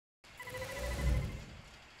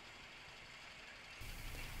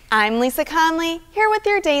I'm Lisa Conley, here with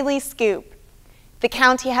your Daily Scoop. The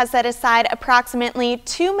county has set aside approximately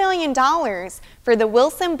 $2 million for the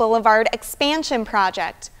Wilson Boulevard expansion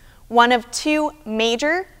project, one of two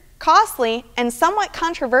major, costly, and somewhat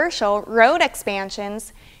controversial road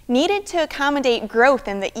expansions needed to accommodate growth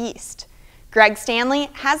in the east. Greg Stanley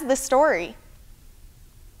has the story.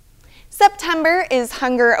 September is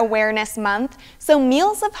Hunger Awareness Month, so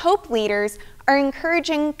Meals of Hope leaders are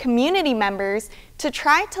encouraging community members to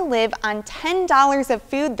try to live on $10 of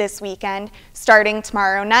food this weekend, starting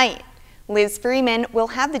tomorrow night. Liz Freeman will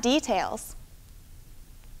have the details.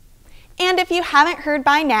 And if you haven't heard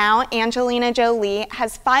by now, Angelina Jolie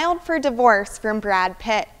has filed for divorce from Brad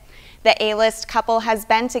Pitt. The A-list couple has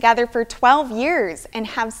been together for 12 years and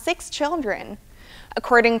have 6 children.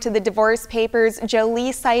 According to the divorce papers,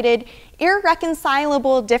 Jolie cited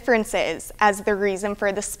irreconcilable differences as the reason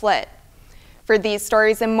for the split. For these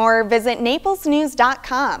stories and more, visit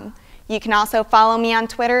naplesnews.com. You can also follow me on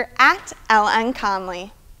Twitter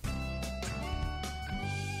 @LNConley.